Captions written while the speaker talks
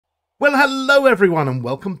Well, hello everyone and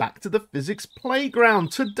welcome back to the Physics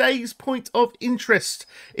Playground. Today's point of interest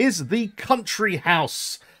is the Country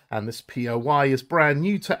House. And this POI is brand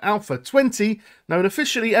new to Alpha 20, known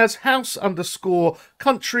officially as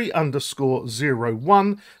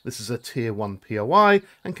House_Country_01. This is a Tier 1 POI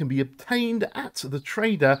and can be obtained at the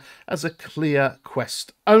trader as a clear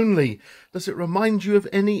quest only. Does it remind you of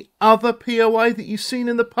any other POI that you've seen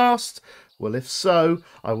in the past? Well, if so,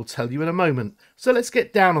 I will tell you in a moment. So let's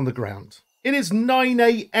get down on the ground. It is 9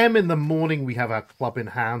 AM in the morning. We have our club in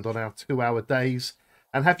hand on our 2-hour days.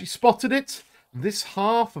 And have you spotted it? This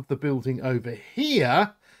half of the building over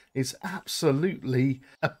here is absolutely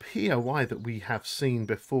a POI that we have seen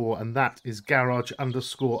before, and that is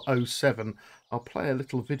Garage_07. I'll play a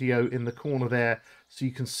little video in the corner there so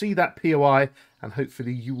you can see that POI, and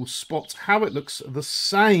hopefully you will spot how it looks the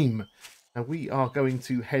same. Now we are going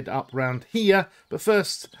to head up round here, but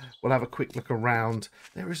first we'll have a quick look around.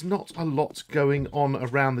 There is not a lot going on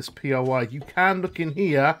around this POI. You can look in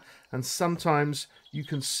here and sometimes you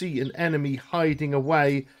can see an enemy hiding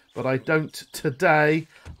away, but I don't today.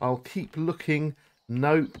 I'll keep looking.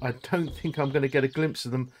 Nope, I don't think I'm going to get a glimpse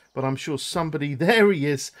of them, but I'm sure somebody, there he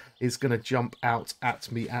is going to jump out at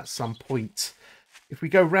me at some point. If we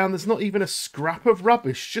go round, there's not even a scrap of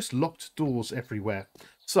rubbish, just locked doors everywhere.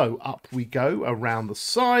 So up we go around the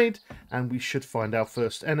side and we should find our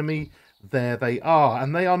first enemy. There they are,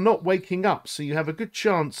 and they are not waking up, so you have a good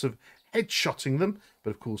chance of headshotting them.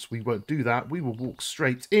 But of course we won't do that. We will walk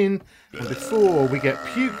straight in, and before we get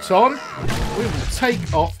puked on, we will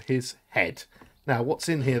take off his head. Now what's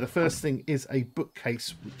in here? The first thing is a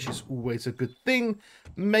bookcase, which is always a good thing.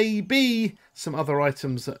 Maybe some other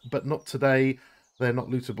items, but not today. They're not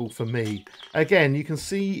lootable for me. Again, you can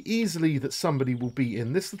see easily that somebody will be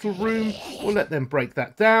in this little room. We'll let them break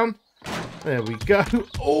that down. There we go.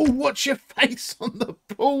 Oh, watch your face on the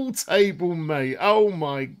pool table, mate. Oh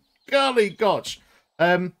my golly gosh.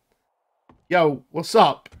 Yo, what's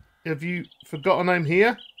up? Have you forgotten I'm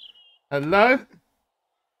here? Hello?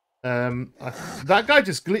 That guy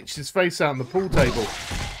just glitched his face out on the pool table.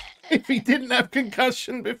 If he didn't have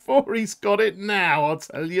concussion before, he's got it now, I'll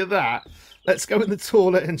tell you that. Let's go in the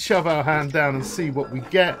toilet and shove our hand down and see what we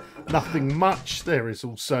get. Nothing much. There is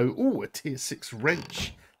also, a tier 6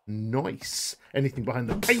 wrench. Nice. Anything behind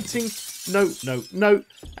the painting? No, no, no.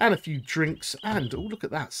 And a few drinks. And, look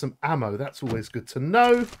at that, some ammo. That's always good to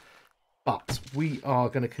know. But we are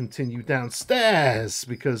going to continue downstairs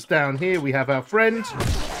because down here we have our friend.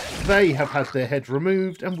 They have had their head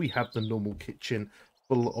removed and we have the normal kitchen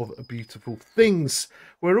full of beautiful things.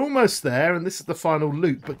 We're almost there and this is the final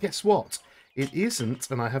loot. But guess what? It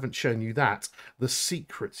isn't, and I haven't shown you that, the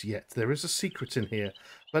secret yet. There is a secret in here.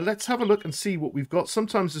 But let's have a look and see what we've got.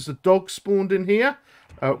 Sometimes there's a dog spawned in here,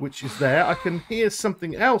 which is there. I can hear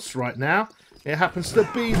something else right now. It happens to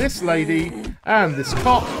be this lady and this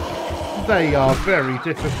cop. They are very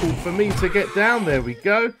difficult for me to get down. There we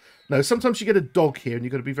go. No, sometimes you get a dog here and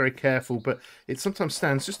you've got to be very careful, but it sometimes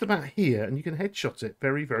stands just about here and you can headshot it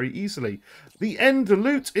very, very easily. The end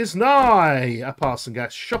loot is nigh. A passing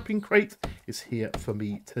gas shopping crate is here for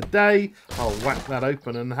me today. I'll whack that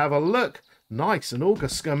open and have a look. Nice, an auger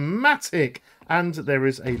schematic. And there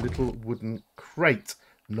is a little wooden crate.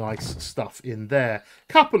 Nice stuff in there.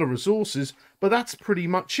 Couple of resources, but that's pretty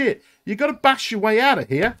much it. You've got to bash your way out of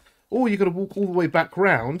here. Or you've got to walk all the way back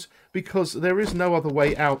round because there is no other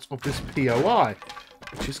way out of this POI,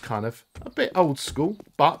 which is kind of a bit old school,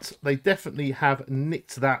 but they definitely have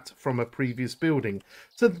nicked that from a previous building.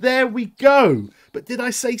 So there we go. But did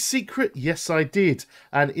I say secret? Yes, I did.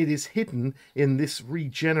 And it is hidden in this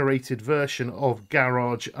regenerated version of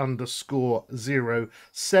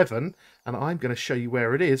Garage_07. And I'm going to show you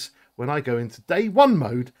where it is when I go into day 1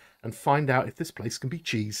 mode and find out if this place can be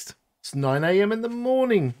cheesed. It's 9 AM in the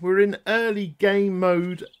morning. We're in early game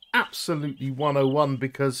mode, absolutely 101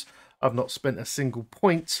 because I've not spent a single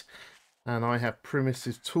point and I have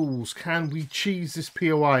primitive tools. Can we cheese this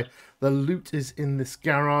POI? The loot is in this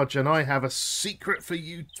garage and I have a secret for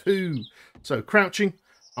you too. So crouching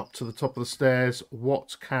up to the top of the stairs,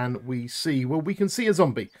 what can we see? Well, we can see a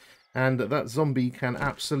zombie. And that zombie can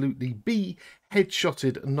absolutely be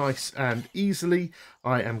headshotted nice and easily.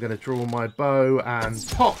 I am going to draw my bow and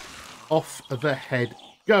pop. Off the head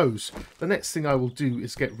goes. The next thing I will do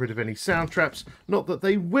is get rid of any sound traps. Not that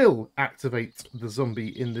they will activate the zombie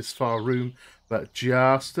in this far room, but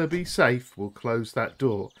just to be safe, we'll close that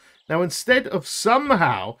door. Now, instead of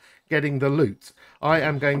somehow getting the loot. I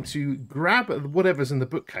am going to grab whatever's in the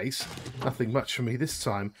bookcase, nothing much for me this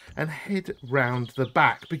time, and head round the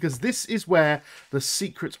back, because this is where the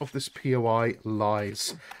secret of this POI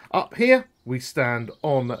lies. Up here, we stand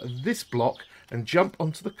on this block and jump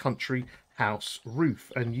onto the country house roof,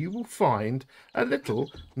 and you will find a little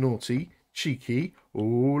naughty, cheeky,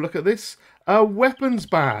 oh, look at this, a weapons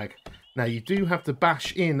bag. Now, you do have to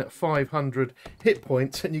bash in 500 hit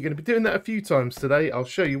points, and you're going to be doing that a few times today. I'll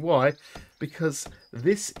show you why, because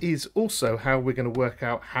this is also how we're going to work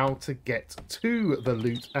out how to get to the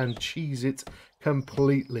loot and cheese it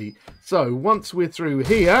completely. So, once we're through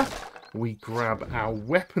here, we grab our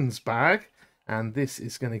weapons bag, and this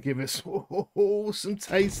is going to give us some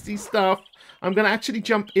tasty stuff. I'm going to actually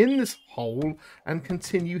jump in this hole and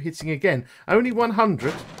continue hitting again. Only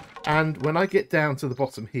 100, and when I get down to the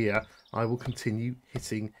bottom here, I will continue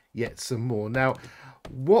hitting yet some more. Now,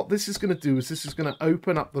 what this is going to do is this is going to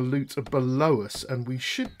open up the loot below us, and we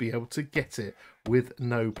should be able to get it with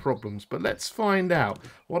no problems. But let's find out.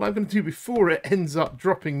 What I'm going to do before it ends up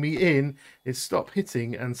dropping me in is stop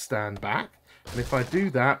hitting and stand back. And if I do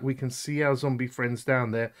that, we can see our zombie friends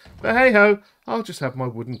down there. But hey-ho, I'll just have my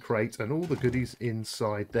wooden crate and all the goodies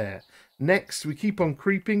inside there. Next, we keep on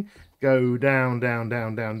creeping, go down, down,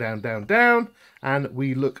 down, down, down, down, down, and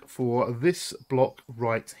we look for this block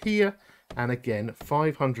right here. And again,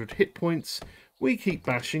 500 hit points. We keep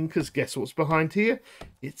bashing, because guess what's behind here?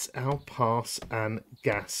 It's our pass and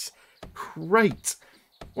gas crate.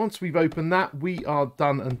 Once we've opened that, we are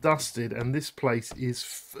done and dusted, and this place is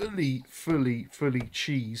fully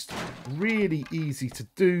cheesed. Really easy to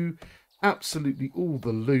do, absolutely all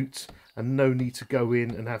the loot, and no need to go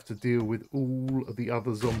in and have to deal with all of the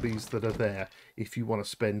other zombies that are there if you want to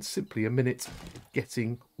spend simply a minute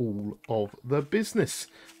getting all of the business.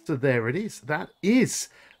 So there it is. That is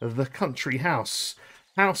the country house.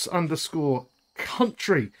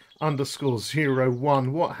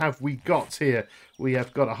 House_country_01. What have we got here? We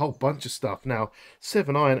have got a whole bunch of stuff. Now,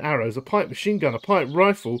 7 iron arrows, a pipe machine gun, a pipe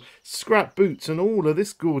rifle, scrap boots, and all of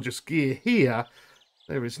this gorgeous gear here.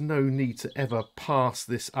 There is no need to ever pass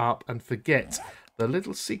this up and forget the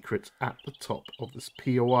little secret at the top of this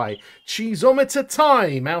POI. Cheeseometer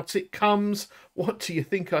time! Out it comes. What do you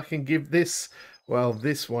think I can give this? Well,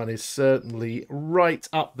 this one is certainly right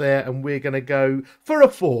up there, and we're going to go for a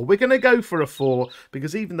 4. We're going to go for a 4,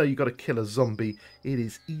 because even though you've got to kill a zombie, it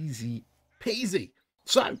is easy peasy.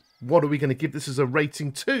 So, what are we going to give this as a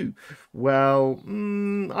rating to? Well,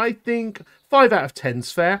 I think 5 out of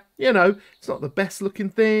 10's fair. You know, it's not the best looking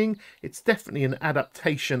thing. It's definitely an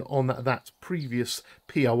adaptation on that previous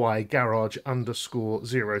POI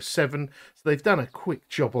Garage_07. So they've done a quick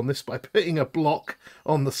job on this by putting a block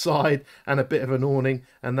on the side and a bit of an awning,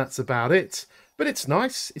 and that's about it. But it's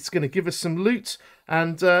nice. It's going to give us some loot,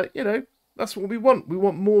 and, you know, that's what we want. We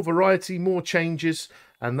want more variety, more changes,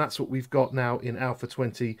 and that's what we've got now in Alpha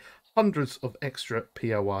 20. Hundreds of extra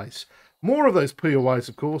POIs. More of those POIs,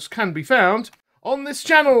 of course, can be found on this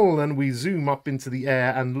channel, and we zoom up into the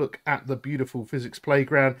air and look at the beautiful physics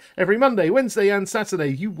playground. Every Monday, Wednesday and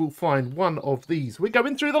Saturday, you will find one of these. We're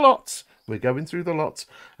going through the lots. We're going through the lot,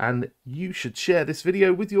 and you should share this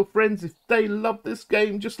video with your friends if they love this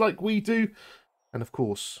game just like we do. And of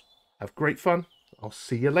course, have great fun. I'll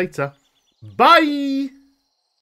see you later. Bye!